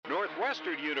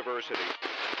Northwestern University.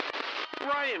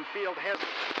 Ryan Field has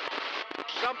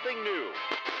something new.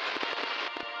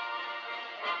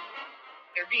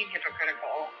 They're being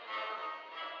hypocritical.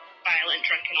 Violent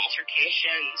drunken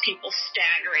altercations, people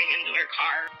staggering into their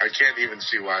car. I can't even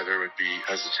see why there would be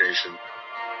hesitation.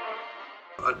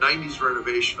 A 90s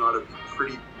renovation ought to be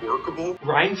pretty workable.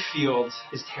 Ryan Field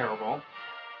is terrible.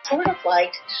 Sort of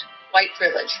like white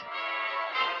privilege.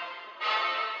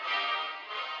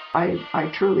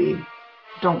 I truly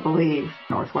don't believe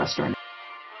Northwestern.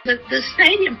 The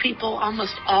stadium people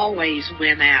almost always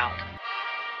win out.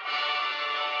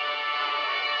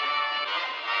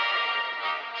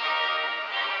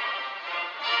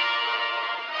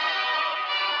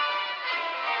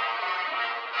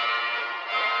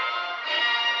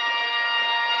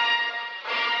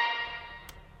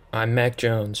 I'm Mac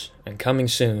Jones, and coming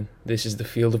soon, this is the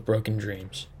Field of Broken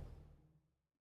Dreams.